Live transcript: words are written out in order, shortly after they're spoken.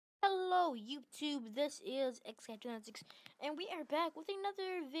Hello YouTube, this is XCat296 and we are back with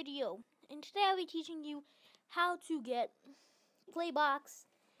another video. And today I'll be teaching you how to get Playbox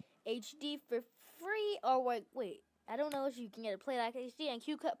HD for free. Or wait, I don't know if you can get a Playbox HD and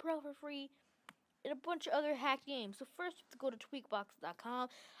QCut Pro for free and a bunch of other hacked games. So first you have to go to tweakbox.com.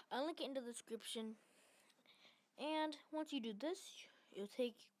 I'll link it in the description. And once you do this, you'll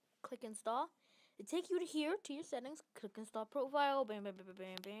click install. It take you to here, to your settings, click install profile, bam, bam, bam, bam,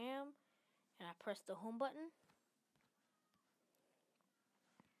 bam, bam, and I press the home button.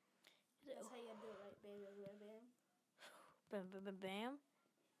 That's how you do it, right? Bam, bam, bam, bam. Bam, bam, bam, bam.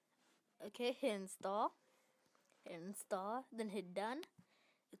 Okay, hit install, then hit done.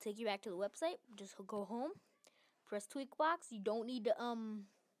 It'll take you back to the website. Just go home, press Tweakbox. You don't need to,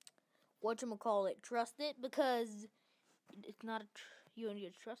 trust it, because it's not you don't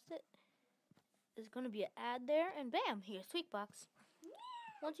need to trust it. There's going to be an ad there, and bam, here's Tweakbox.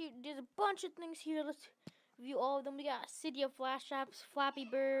 There's a bunch of things here. Let's review all of them. We got City of Flash Traps, Flappy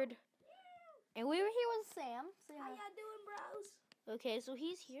Bird, and we were here with Sam. How y'all doing, bros? Okay, so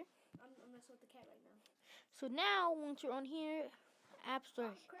he's here. I'm messing with the cat right now. So now, once you're on here, App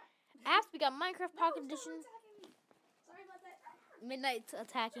Store. Oh, Apps, we got Minecraft Pocket Edition. Sorry about that. Midnight's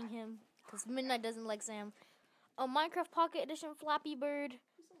attacking him, because Midnight doesn't like Sam. Minecraft Pocket Edition, Flappy Bird,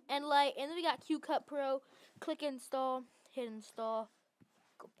 and then we got QCut Pro. Click install, hit install,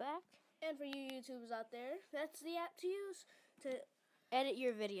 go back. And for you YouTubers out there, that's the app to use to Edit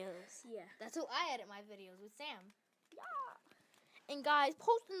your videos. Yeah. That's how I edit my videos, with Sam. Yeah. And guys,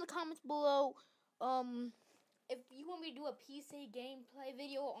 post in the comments below, if you want me to do a PC gameplay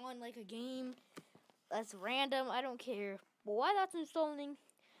video on like a game that's random. I don't care. But while that's installing,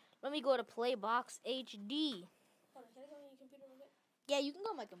 let me go to Playbox HD. Hold on, can I go on your computer real quick? Yeah, you can go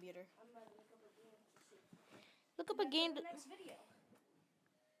on my computer. I'm about to look up a game to see. Look up a game. The next video.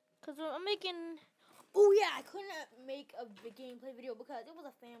 Because I'm making... Oh yeah, I couldn't make a gameplay video because it was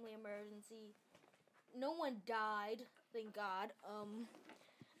a family emergency. No one died, thank God.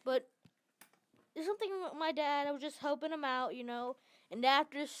 But there's something with my dad. I was just helping him out, you know. And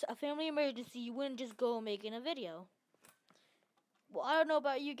after a family emergency, you wouldn't just go making a video. Well, I don't know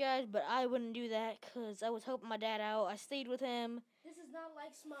about you guys, but I wouldn't do that because I was helping my dad out. I stayed with him. This is not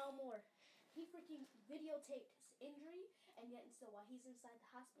like Smile More. He freaking videotaped his injury, and yet still while he's inside the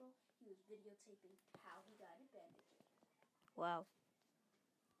hospital, he was videotaping how he got his bandages. Wow.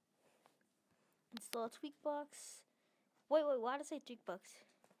 Install Tweakbox. Wait, why did I say Tweakbox?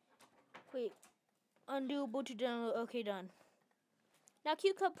 Wait. Undoable to download. Okay, done. Now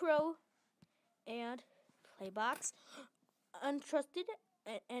QCut Pro and Playbox. Untrusted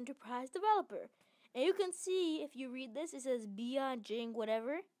enterprise developer. And you can see, if you read this, it says Beyond Jing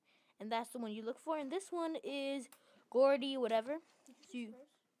whatever. And that's the one you look for. And this one is Gordy whatever.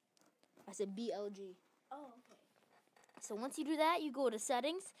 I said BLG. Oh, okay. So once you do that, you go to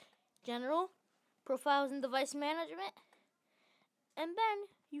Settings, General, Profiles and Device Management. And then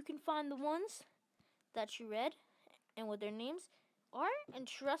you can find the ones that you read and what their names are and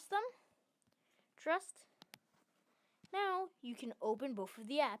trust them. Trust. Now you can open both of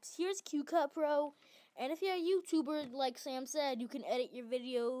the apps. Here's QCut Pro. And if you're a YouTuber, like Sam said, you can edit your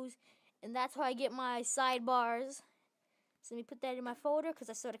videos. And that's how I get my sidebars. So let me put that in my folder because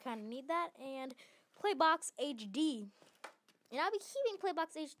I sort of kind of need that. And Playbox HD. And I'll be keeping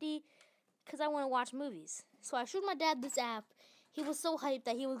Playbox HD because I want to watch movies. So I showed my dad this app. He was so hyped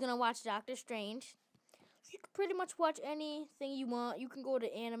that he was going to watch Doctor Strange. So you can pretty much watch anything you want. You can go to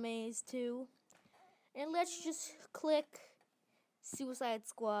animes too. And let's just click Suicide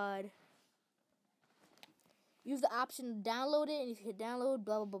Squad. Use the option to download it. And if you hit download,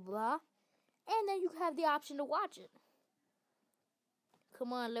 blah, blah, blah, blah. And then you have the option to watch it.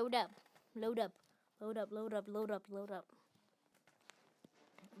 Come on, load up. Load up. Load up, load up, load up, load up.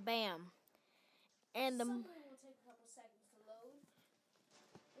 Bam. And Some will take a couple seconds to load.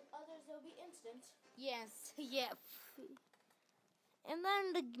 With others, they'll be instant. Yes, yeah. And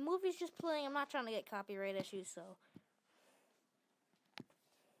then the movie's just playing. I'm not trying to get copyright issues, so.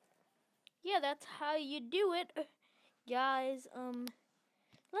 Yeah, that's how you do it. Guys,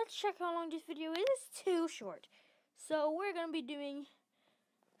 let's check how long this video is. It's too short. So we're going to be doing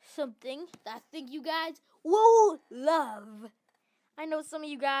something that I think you guys will love. I know some of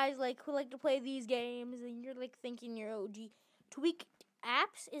you guys who like to play these games and you're thinking your OG Tweaked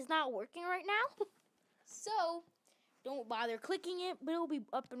apps is not working right now. So don't bother clicking it, but it'll be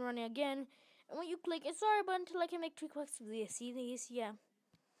up and running again. And when you click it, sorry button to make Tweakbox. See these? Yeah.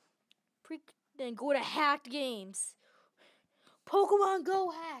 Then go to Hacked Games. Pokemon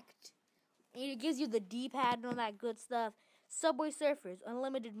Go Hacked. And it gives you the D-pad and all that good stuff. Subway Surfers,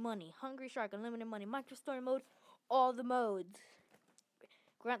 unlimited money. Hungry Shark, unlimited money. Micro Story Mode, all the modes.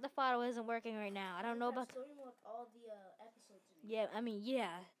 Grand Theft Auto isn't working right now. I don't know about... story mode, all the episodes in it. Yeah, I mean, yeah.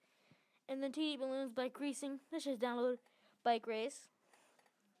 And then TD Balloons, Bike Racing. Let's just download Bike Race.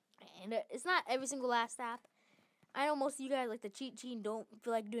 And it's not every single last app. I know most of you guys like to cheat and don't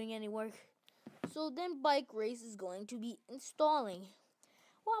feel like doing any work. So then Bike Race is going to be installing.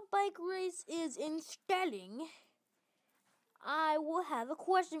 While Bike Race is installing, I will have a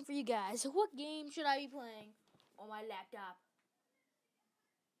question for you guys. What game should I be playing on my laptop?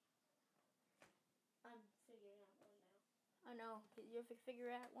 I'm figuring out one now. I know, you're figure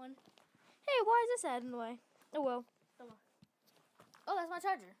out one. Hey, why is this ad in the way? Oh well. Come on. Oh, that's my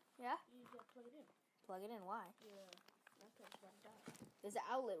charger. Yeah? You gotta plug it in. Plug it in, why? Yeah. Laptop's about to die. There's an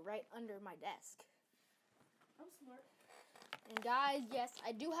outlet right under my desk. I'm smart. And guys, yes,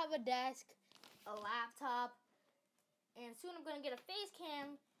 I do have a desk, a laptop, and soon I'm gonna get a face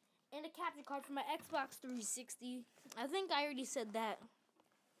cam and a capture card for my Xbox 360. I think I already said that.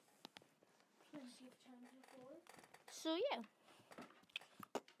 Plenty of times before. So yeah.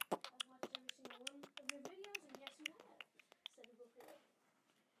 I've watched every single one of your videos, and yes, you have. Said to go for it.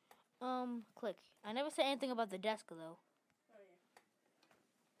 Click. I never said anything about the desk though. Oh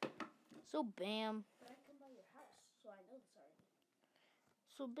yeah. So bam. But I come by your house, so I know this already.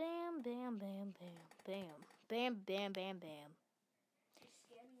 So bam, bam, bam, bam, bam, bam, bam, bam, bam. You're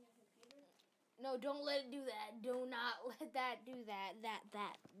scanning your computer? No, don't let it do that. Do not let that do that. That.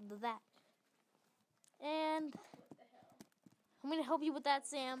 And What the hell? I'm gonna help you with that,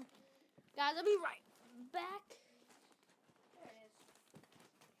 Sam. Guys, I'll be right back. There it is.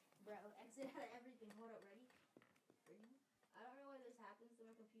 Bro, exit out of everything. Hold up, ready? I don't know why this happens to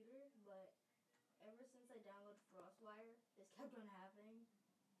my computer, but ever since I downloaded Frostwire, this kept on happening.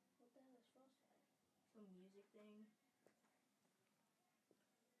 What the hell is Frostfire? Some music thing. That's why I don't download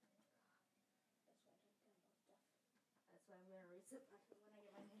stuff. That's why I'm gonna reset my when I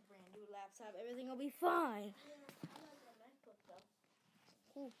get my brand new laptop. Everything will be fine. Yeah, I like my MacBook though.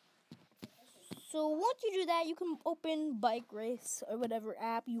 Cool. So once you do that, you can open Bike Race or whatever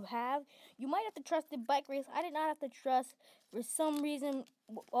app you have. You might have to trust the Bike Race. I did not have to trust for some reason.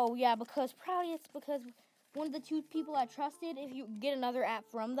 Oh yeah, because probably it's because one of the two people I trusted, if you get another app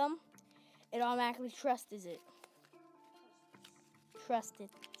from them, it automatically trusts it. Trusted.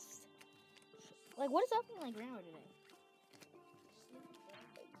 Like, what is up with my grammar today?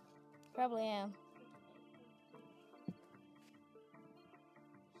 Probably am.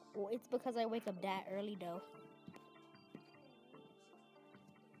 Well, it's because I wake up that early, though.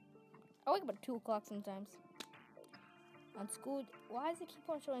 I wake up at 2 o'clock sometimes. On school, why does it keep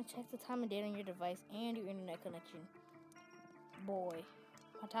on showing check the time and date on your device and your internet connection? Boy,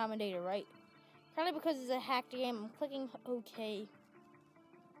 my time and data, right? Probably because it's a hacked game. I'm clicking OK.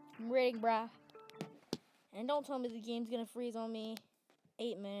 I'm waiting, brah. And don't tell me the game's gonna freeze on me.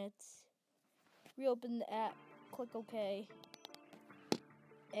 8 minutes. Reopen the app. Click OK.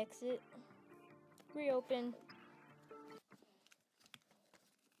 Exit. Reopen.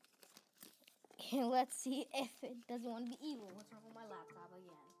 And let's see if it doesn't want to be evil. What's wrong with my laptop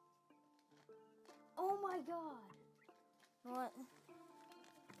again? Oh my god. What?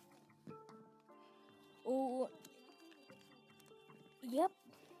 Oh. Yep.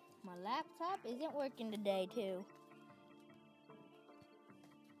 My laptop isn't working today, too.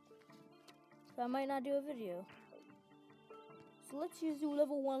 So I might not do a video. So let's just do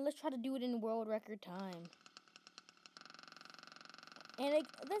level 1. Let's try to do it in world record time. And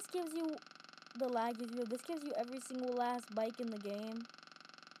this gives you the lag gives you. This gives you every single last bike in the game.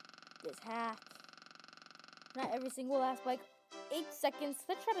 This hack. Not every single last bike. 8 seconds.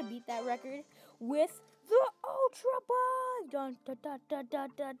 Let's try to beat that record with the Ultra Bike. Dun, da, da, da, da,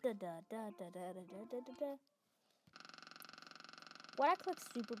 da, da, da, da, da, da, da, da, da. Why I click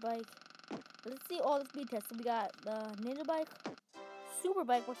Super Bike? Let's see all the speed tests. So we got the Ninja Bike, Super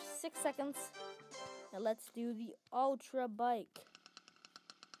Bike, which is 6 seconds. Now let's do the Ultra Bike.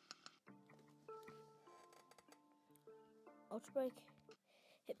 Ultra Bike.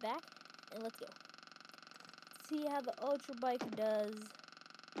 Hit back and let's go. See how the Ultra Bike does.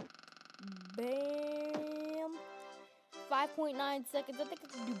 Bam. 5.9 seconds. I think I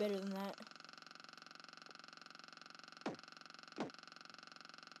can do better than that.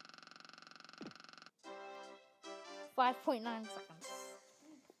 .9 seconds.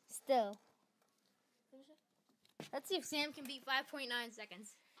 Still. Let's see if Sam can beat 5.9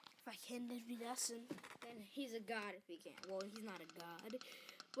 seconds. If I can, that'd be awesome. Then he's a god if he can. Well, he's not a god.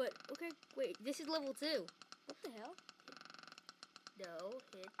 But, okay, wait. This is level 2. What the hell? No,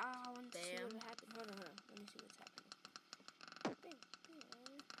 hit. I want to see Bam. what happened. Hold on. Let me see what's happening.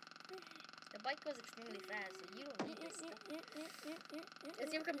 bike goes extremely fast, so you don't need this stuff.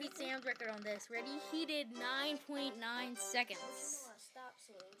 Let's see if we can beat Sam's record on this. Ready? He did 9.9 seconds. But you know I stopped,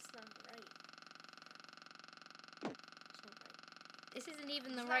 so it's not right. This isn't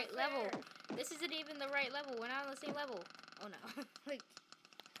even the It's right not level. fair. This isn't even the right level. We're not on the same level. Oh no. Like,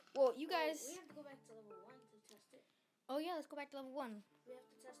 well, you guys. We have to go back to level 1 to test it. Oh yeah, let's go back to level 1. We have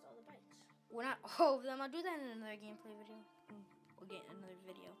to test all the bikes. We're not all of them. I'll do that in another gameplay video. We'll get another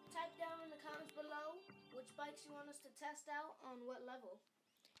video. Type down in the comments below which bikes you want us to test out on what level.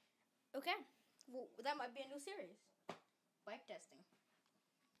 Okay. Well, that might be a new series. Bike testing.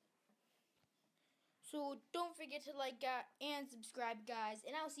 So don't forget to like and subscribe, guys.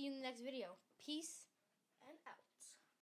 And I'll see you in the next video. Peace.